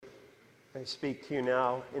I speak to you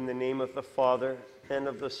now in the name of the Father, and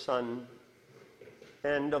of the Son,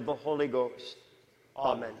 and of the Holy Ghost.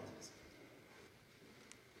 Amen.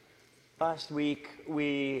 Last week,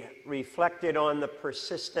 we reflected on the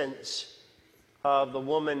persistence of the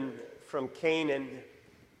woman from Canaan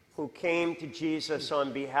who came to Jesus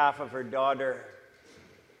on behalf of her daughter,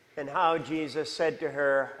 and how Jesus said to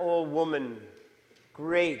her, "O woman,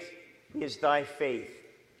 great is thy faith."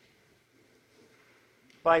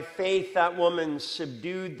 By faith, that woman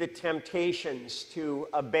subdued the temptations to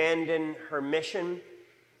abandon her mission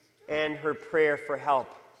and her prayer for help.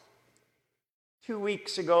 2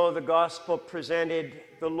 weeks ago, the gospel presented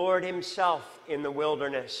the Lord himself in the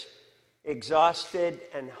wilderness, exhausted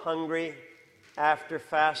and hungry after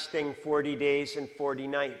fasting 40 days and 40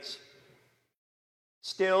 nights.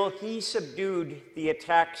 Still, he subdued the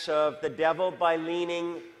attacks of the devil by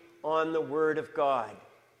leaning on the Word of God.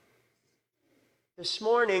 This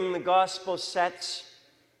morning, the gospel sets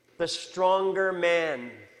the stronger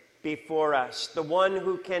man before us, the one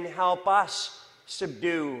who can help us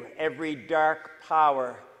subdue every dark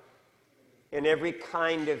power and every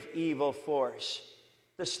kind of evil force.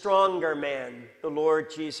 The stronger man, the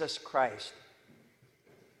Lord Jesus Christ.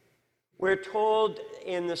 We're told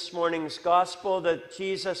in this morning's gospel that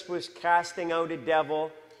Jesus was casting out a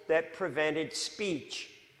devil that prevented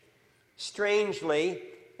speech. Strangely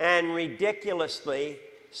and ridiculously,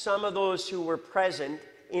 some of those who were present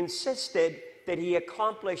insisted that he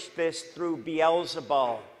accomplished this through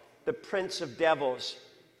Beelzebul, the prince of devils.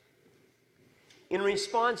 In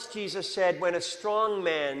response, Jesus said, "When a strong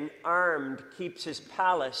man, armed, keeps his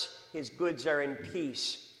palace, his goods are in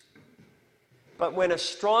peace. But when a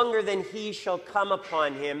stronger than he shall come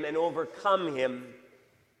upon him and overcome him,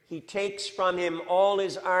 he takes from him all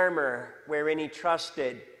his armor wherein he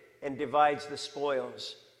trusted and divides the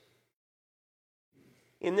spoils."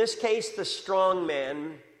 In this case, the strong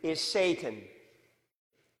man is Satan.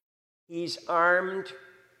 He's armed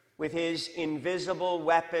with his invisible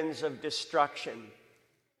weapons of destruction,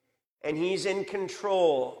 and he's in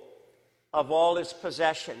control of all his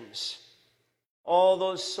possessions, all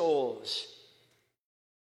those souls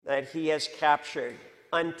that he has captured,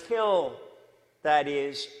 until, that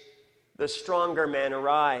is, the stronger man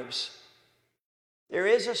arrives. There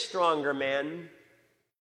is a stronger man,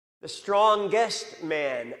 the strongest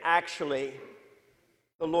man, actually,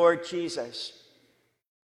 the Lord Jesus.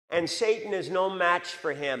 And Satan is no match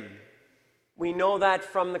for him. We know that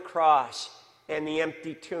from the cross and the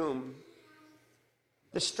empty tomb.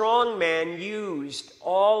 The strong man used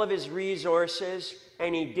all of his resources,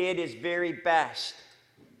 and he did his very best.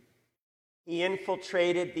 He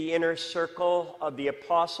infiltrated the inner circle of the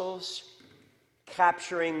apostles,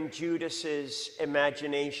 capturing Judas's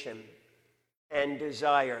imagination and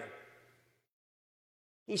desire.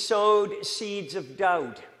 He sowed seeds of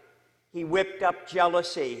doubt. He whipped up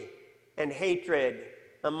jealousy and hatred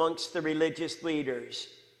amongst the religious leaders.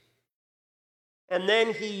 And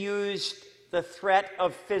then he used the threat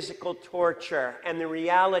of physical torture and the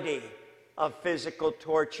reality of physical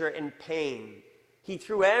torture and pain. He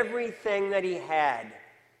threw everything that he had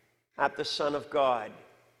at the Son of God,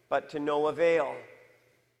 but to no avail.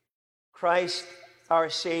 Christ, our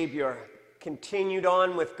Savior, continued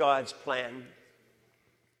on with God's plan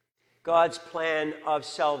of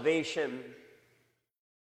salvation.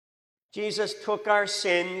 Jesus took our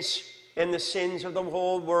sins and the sins of the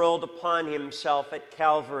whole world upon himself at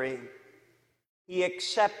Calvary. He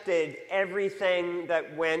accepted everything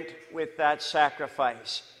that went with that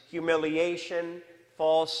sacrifice: humiliation,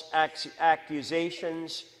 false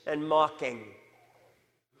accusations, and mocking.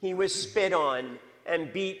 He was spit on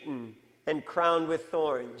and beaten and crowned with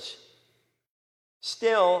thorns.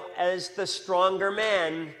 Still, as the stronger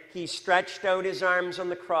man, he stretched out his arms on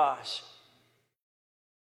the cross.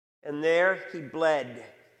 And there he bled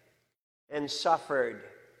and suffered.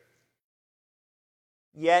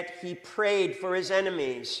 Yet he prayed for his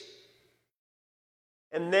enemies.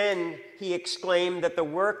 And then he exclaimed that the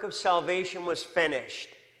work of salvation was finished.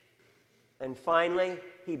 And finally,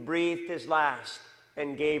 he breathed his last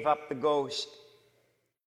and gave up the ghost.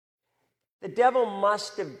 The devil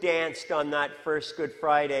must have danced on that first Good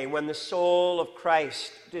Friday when the soul of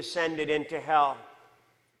Christ descended into hell.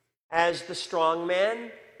 As the strong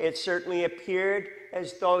man, it certainly appeared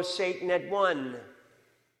as though Satan had won.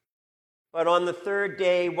 But on the third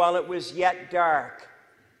day, while it was yet dark,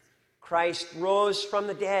 Christ rose from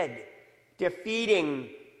the dead,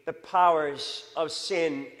 defeating the powers of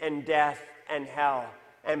sin and death and hell,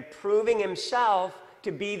 and proving himself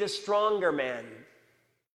to be the stronger man.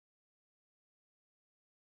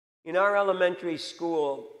 In our elementary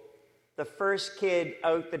school, the first kid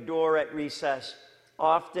out the door at recess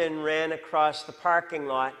often ran across the parking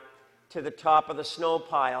lot to the top of the snow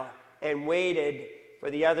pile and waited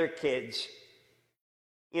for the other kids.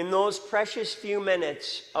 In those precious few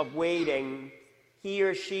minutes of waiting, he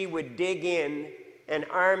or she would dig in and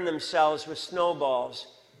arm themselves with snowballs,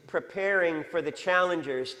 preparing for the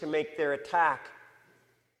challengers to make their attack.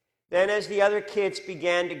 Then as the other kids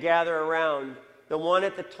began to gather around, the one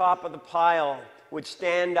at the top of the pile would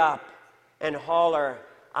stand up and holler,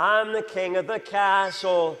 "I'm the king of the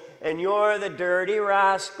castle, and you're the dirty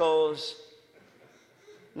rascals."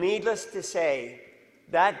 Needless to say,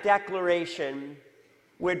 that declaration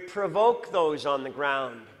would provoke those on the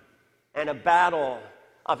ground, and a battle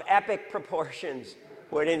of epic proportions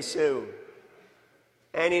would ensue.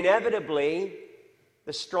 And inevitably,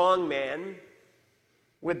 the strong man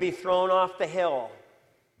would be thrown off the hill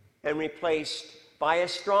and replaced by a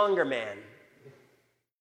stronger man.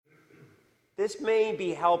 This may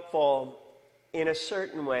be helpful in a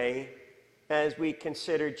certain way as we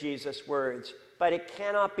consider Jesus' words, but it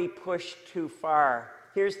cannot be pushed too far.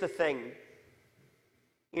 Here's the thing.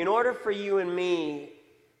 In order for you and me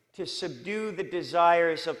to subdue the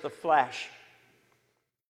desires of the flesh,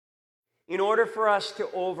 in order for us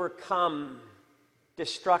to overcome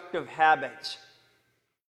destructive habits,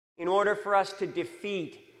 in order for us to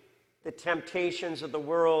defeat the temptations of the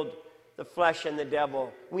world, the flesh, and the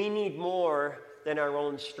devil, we need more than our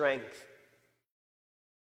own strength.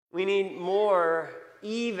 We need more,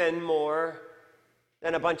 even more,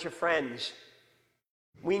 than a bunch of friends.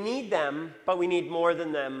 We need them, but we need more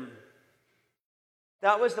than them.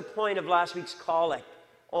 That was the point of last week's collect.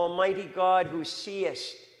 Almighty God, who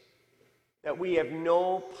seest that we have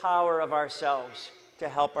no power of ourselves to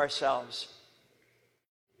help ourselves.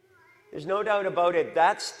 There's no doubt about it.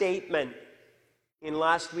 That statement in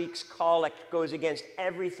last week's collect goes against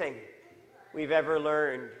everything we've ever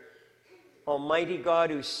learned. Almighty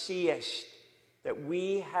God, who seest that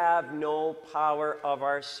we have no power of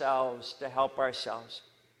ourselves to help ourselves.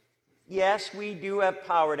 Yes, we do have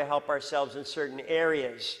power to help ourselves in certain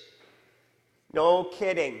areas. No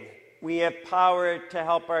kidding. We have power to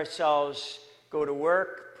help ourselves go to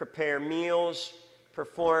work, prepare meals,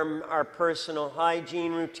 perform our personal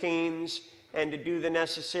hygiene routines, and to do the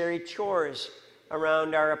necessary chores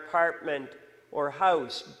around our apartment or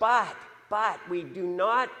house. But we do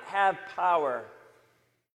not have power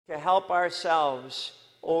to help ourselves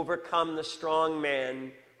overcome the strong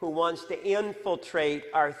man who wants to infiltrate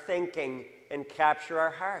our thinking and capture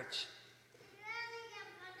our hearts.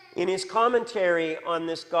 In his commentary on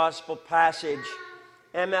this gospel passage,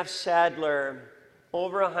 M.F. Sadler,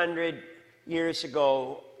 over 100 years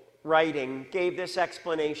ago, writing, gave this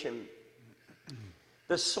explanation.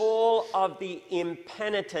 The soul of the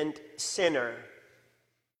impenitent sinner,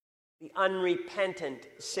 the unrepentant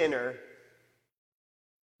sinner,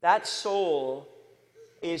 that soul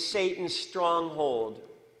is Satan's stronghold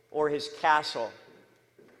or his castle.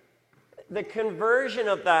 The conversion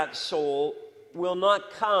of that soul will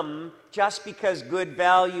not come just because good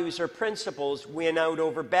values or principles win out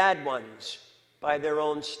over bad ones by their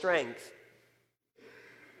own strength.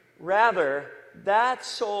 Rather, that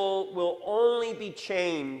soul will only be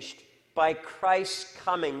changed by Christ's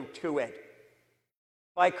coming to it,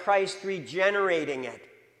 by Christ regenerating it,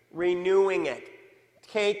 renewing it,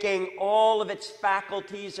 taking all of its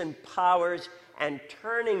faculties and powers and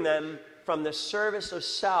turning them from the service of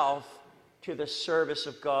self to the service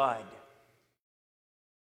of God.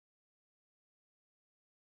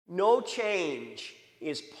 No change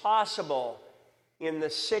is possible in the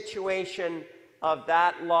situation of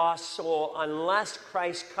that lost soul unless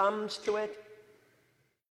Christ comes to it,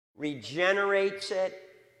 regenerates it,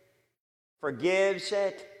 forgives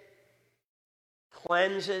it,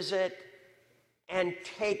 cleanses it, and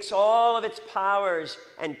takes all of its powers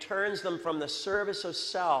and turns them from the service of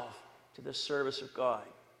self to the service of God.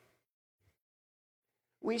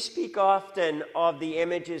 We speak often of the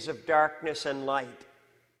images of darkness and light.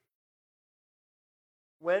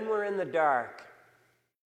 When we're in the dark,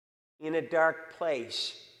 in a dark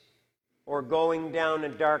place, or going down a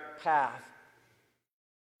dark path,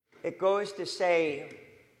 it goes to say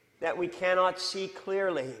that we cannot see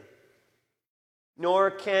clearly, nor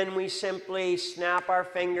can we simply snap our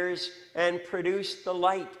fingers and produce the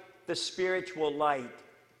light, the spiritual light,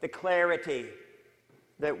 the clarity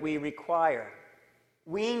that we require.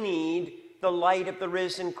 We need the light of the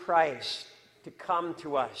risen Christ to come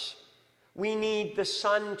to us. We need the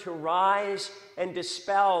sun to rise and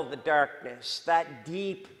dispel the darkness, that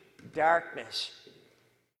deep darkness.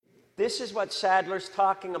 This is what Sadler's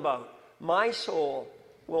talking about. My soul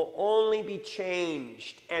will only be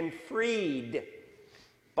changed and freed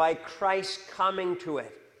by Christ coming to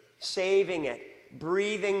it, saving it,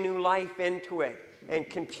 breathing new life into it, and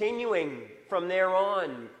continuing from there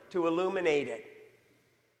on to illuminate it.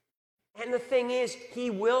 And the thing is, he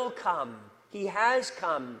will come. He has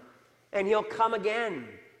come, and he'll come again.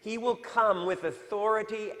 He will come with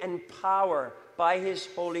authority and power by his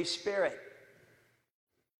Holy Spirit.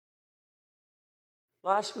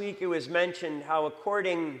 Last week it was mentioned how,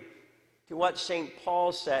 according to what St.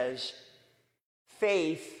 Paul says,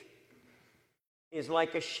 faith is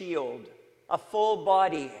like a shield, a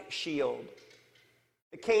full-body shield.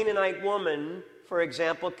 The Canaanite woman, for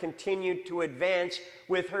example, continued to advance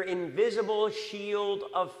with her invisible shield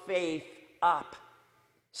of faith up,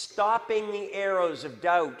 stopping the arrows of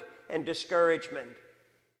doubt and discouragement.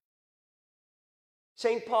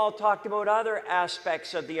 St. Paul talked about other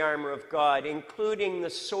aspects of the armor of God, including the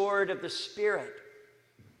sword of the Spirit.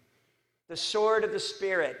 The sword of the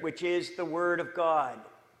Spirit, which is the Word of God.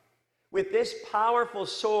 With this powerful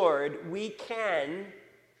sword, we can,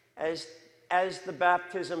 as the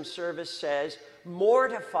baptism service says,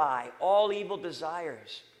 mortify all evil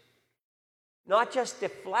desires. Not just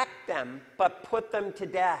deflect them, but put them to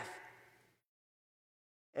death.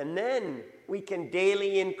 And then we can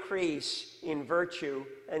daily increase in virtue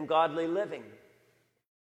and godly living.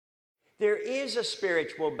 There is a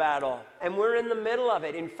spiritual battle, and we're in the middle of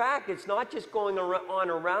it. In fact, it's not just going on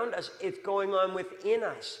around us, it's going on within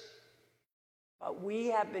us. But we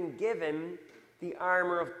have been given the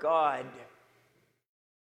armor of God.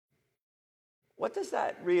 What does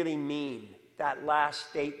that really mean, that last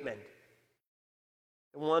statement?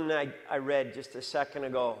 The one I read just a second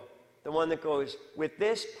ago. The one that goes, with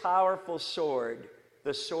this powerful sword,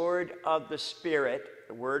 the sword of the Spirit,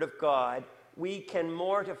 the Word of God, we can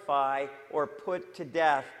mortify or put to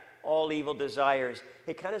death all evil desires.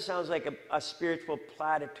 It kind of sounds like a spiritual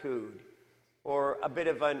platitude or a bit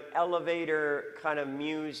of an elevator kind of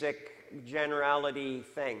music generality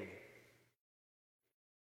thing.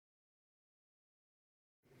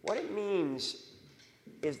 What it means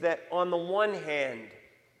is that on the one hand,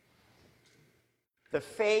 the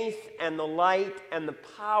faith and the light and the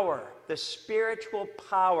power, the spiritual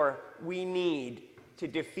power we need to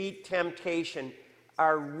defeat temptation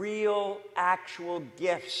are real, actual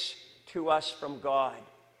gifts to us from God.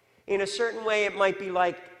 In a certain way, it might be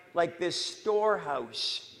like this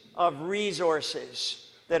storehouse of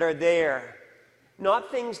resources that are there. Not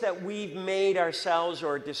things that we've made ourselves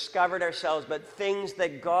or discovered ourselves, but things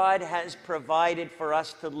that God has provided for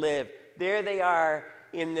us to live. There they are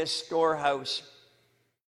in this storehouse.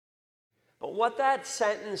 But what that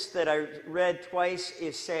sentence that I read twice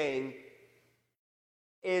is saying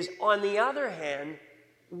is, on the other hand,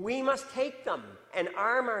 we must take them and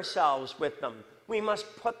arm ourselves with them. We must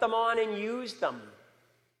put them on and use them.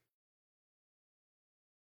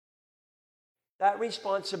 That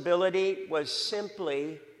responsibility was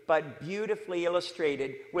simply but beautifully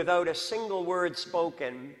illustrated, without a single word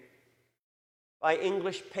spoken, by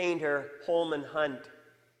English painter Holman Hunt.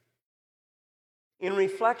 In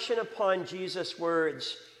reflection upon Jesus'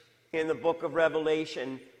 words in the book of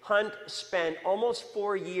Revelation, Hunt spent almost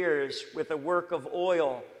 4 years with a work of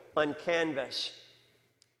oil on canvas.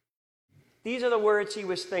 These are the words he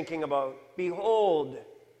was thinking about. Behold,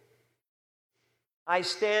 I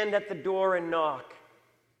stand at the door and knock.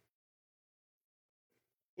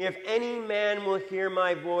 If any man will hear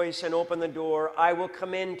my voice and open the door, I will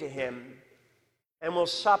come in to him and will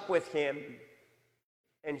sup with him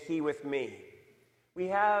and he with me. We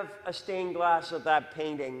have a stained glass of that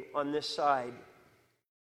painting on this side.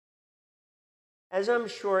 As I'm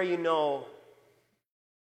sure you know,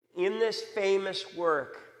 in this famous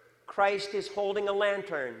work, Christ is holding a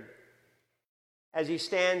lantern as he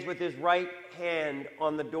stands with his right hand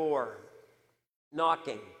on the door,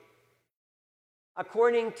 knocking.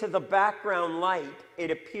 According to the background light,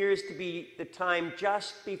 it appears to be the time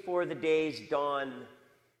just before the day's dawn.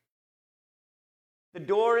 The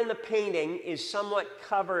door in the painting is somewhat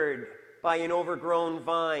covered by an overgrown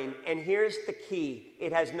vine, and here's the key: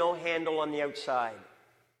 it has no handle on the outside.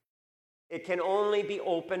 It can only be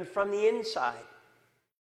opened from the inside.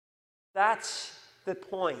 That's the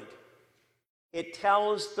point. It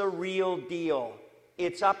tells the real deal.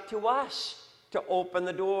 It's up to us to open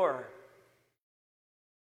the door.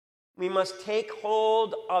 We must take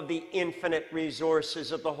hold of the infinite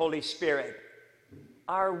resources of the Holy Spirit.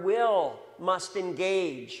 Our will must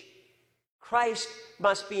engage. Christ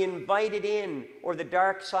must be invited in, or the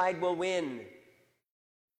dark side will win.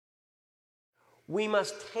 We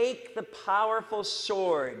must take the powerful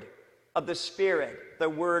sword of the Spirit, the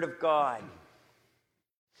Word of God.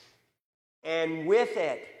 And with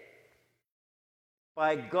it,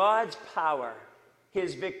 by God's power,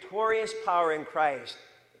 his victorious power in Christ,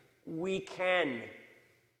 we can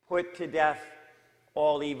put to death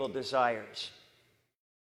all evil desires.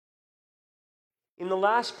 In the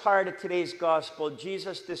last part of today's gospel,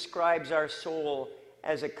 Jesus describes our soul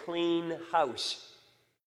as a clean house.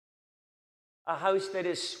 A house that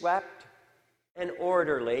is swept and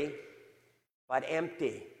orderly, but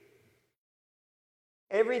empty.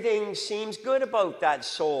 Everything seems good about that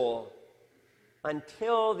soul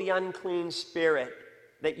until the unclean spirit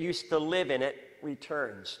that used to live in it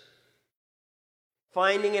returns.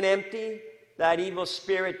 Finding it empty, that evil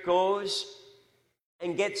spirit goes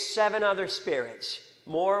and gets 7 other spirits,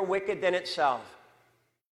 more wicked than itself.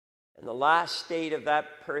 And the last state of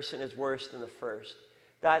that person is worse than the first.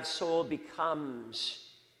 That soul becomes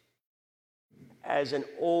as an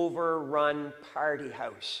overrun party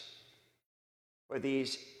house for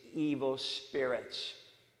these evil spirits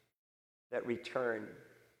that return.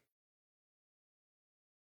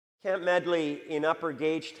 Camp Medley in Upper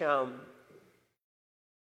Gagetown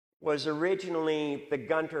was originally the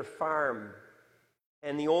Gunter Farm,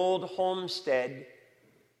 and the old homestead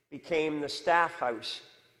became the staff house.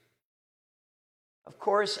 Of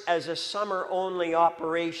course, as a summer-only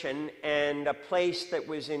operation and a place that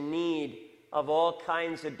was in need of all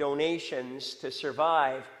kinds of donations to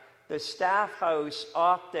survive, the staff house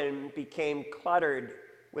often became cluttered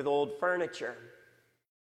with old furniture.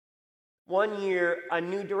 One year, a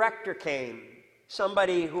new director came,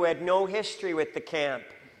 somebody who had no history with the camp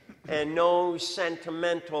and no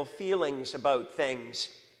sentimental feelings about things.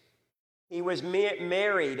 He was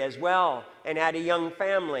married as well and had a young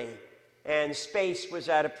family, and space was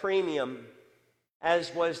at a premium,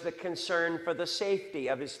 as was the concern for the safety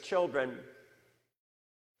of his children.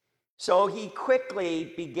 So he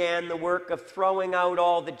quickly began the work of throwing out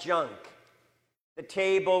all the junk. The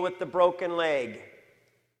table with the broken leg,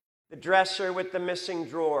 the dresser with the missing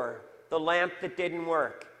drawer, the lamp that didn't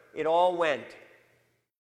work. It all went.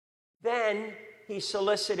 Then he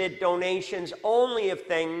solicited donations only of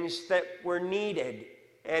things that were needed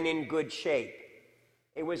and in good shape.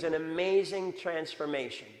 It was an amazing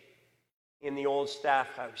transformation in the old staff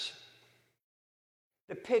house.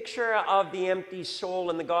 The picture of the empty soul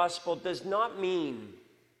in the gospel does not mean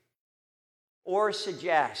or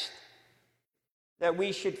suggest that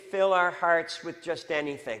we should fill our hearts with just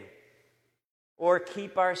anything or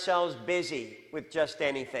keep ourselves busy with just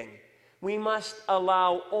anything. We must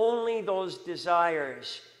allow only those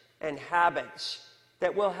desires and habits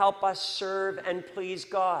that will help us serve and please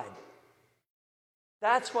God.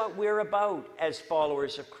 That's what we're about as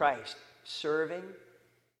followers of Christ, serving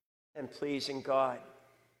and pleasing God.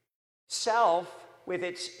 Self, with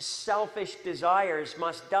its selfish desires,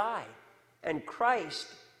 must die, and Christ,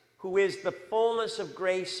 who is the fullness of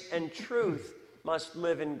grace and truth, must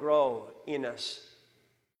live and grow in us.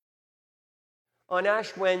 On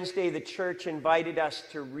Ash Wednesday, the church invited us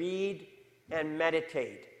to read and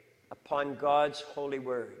meditate upon God's holy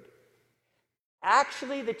word.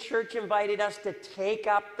 Actually, the church invited us to take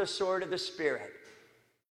up the sword of the Spirit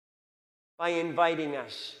by inviting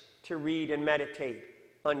us to read and meditate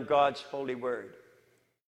on God's holy word.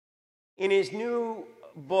 In his new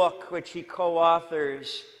book, which he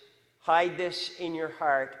co-authors, Hide This in Your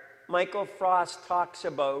Heart, Michael Frost talks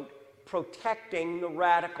about protecting the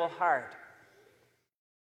radical heart.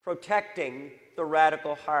 Protecting the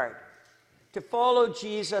radical heart. To follow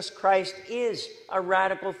Jesus Christ is a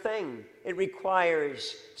radical thing. It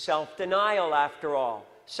requires self-denial, after all,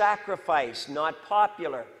 sacrifice, not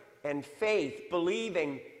popular, and faith,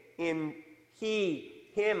 believing in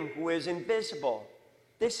him who is invisible.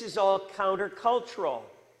 This is all countercultural.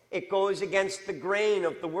 It goes against the grain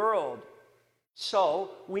of the world.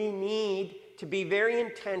 So we need to be very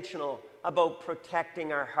intentional about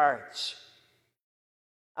protecting our hearts,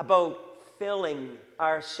 about filling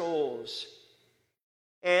our souls.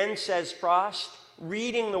 And, says Frost,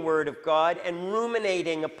 reading the Word of God and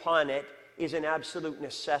ruminating upon it is an absolute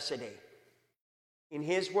necessity. In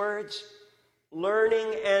his words,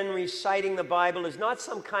 learning and reciting the Bible is not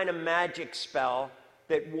some kind of magic spell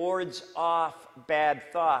that wards off bad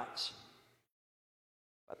thoughts.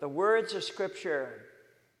 But the words of Scripture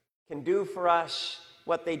can do for us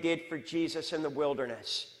what they did for Jesus in the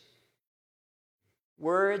wilderness.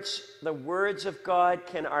 The words of God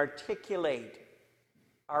can articulate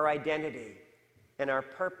our identity and our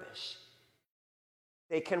purpose.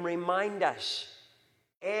 They can remind us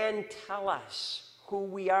and tell us who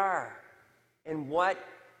we are and what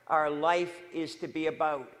our life is to be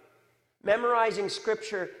about. Memorizing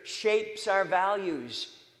Scripture shapes our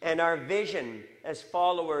values and our vision as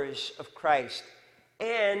followers of Christ.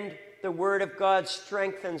 And the Word of God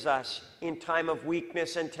strengthens us in time of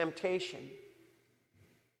weakness and temptation.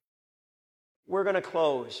 We're going to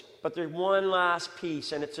close, but there's one last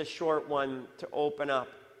piece, and it's a short one to open up.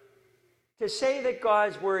 To say that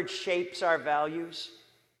God's Word shapes our values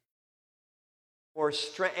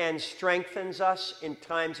and strengthens us in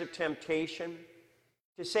times of temptation,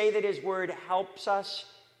 to say that His Word helps us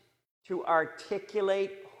to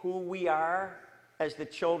articulate who we are as the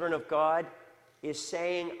children of God, is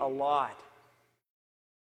saying a lot.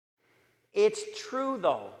 It's true,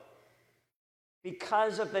 though,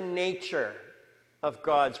 because of the nature of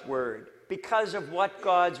God's Word, because of what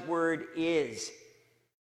God's Word is.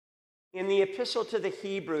 In the Epistle to the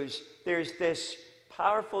Hebrews, there's this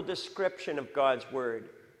powerful description of God's Word.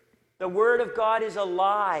 The Word of God is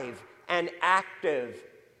alive and active,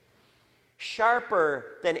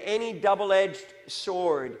 sharper than any double-edged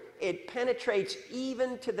sword. It penetrates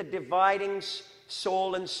even to the dividing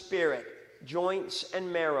soul and spirit, joints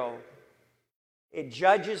and marrow. It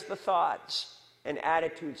judges the thoughts and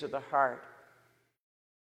attitudes of the heart.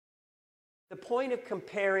 The point of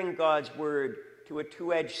comparing God's Word to a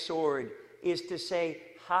two-edged sword is to say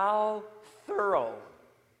how thorough,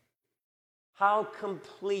 how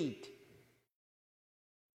complete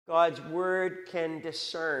God's Word can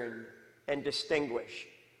discern and distinguish.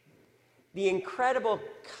 The incredible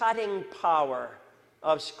cutting power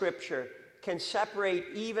of Scripture can separate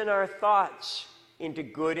even our thoughts into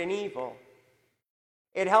good and evil.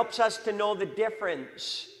 It helps us to know the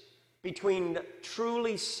difference between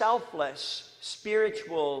truly selfless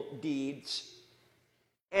spiritual deeds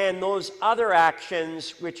and those other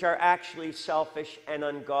actions which are actually selfish and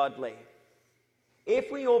ungodly.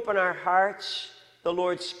 If we open our hearts, the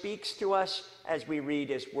Lord speaks to us as we read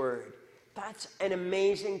His Word. That's an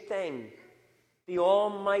amazing thing. The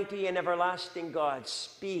Almighty and everlasting God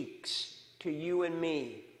speaks to you and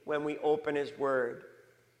me when we open His Word.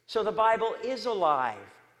 So the Bible is alive,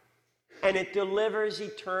 and it delivers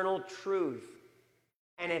eternal truth,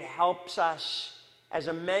 and it helps us as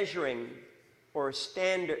a measuring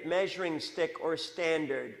stick or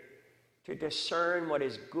standard to discern what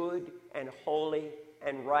is good and holy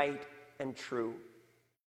and right and true.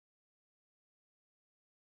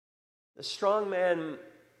 The strong man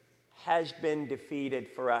has been defeated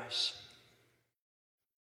for us.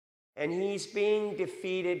 And he's being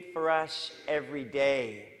defeated for us every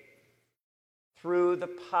day through the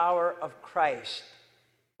power of Christ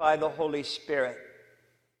by the Holy Spirit.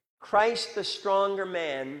 Christ, the stronger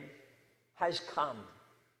man, has come.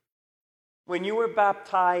 When you were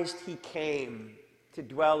baptized, He came to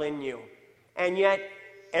dwell in you. And yet,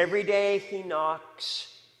 every day He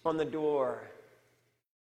knocks on the door.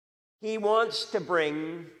 He wants to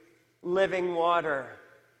bring living water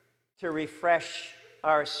to refresh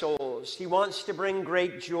our souls. He wants to bring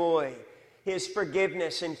great joy, His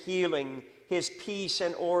forgiveness and healing, His peace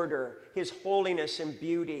and order, His holiness and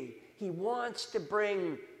beauty. He wants to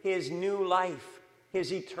bring His new life,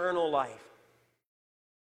 His eternal life.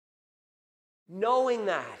 Knowing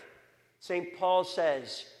that, St. Paul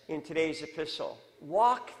says in today's epistle,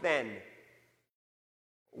 walk then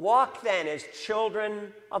as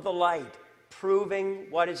children of the light, proving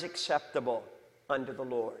what is acceptable unto the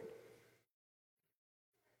Lord.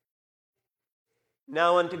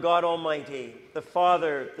 Now unto God Almighty, the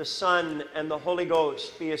Father, the Son, and the Holy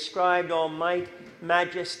Ghost, be ascribed all might,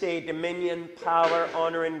 majesty, dominion, power,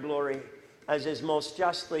 honor, and glory, as is most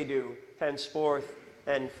justly due, henceforth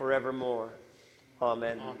and forevermore.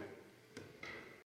 Amen. Amen.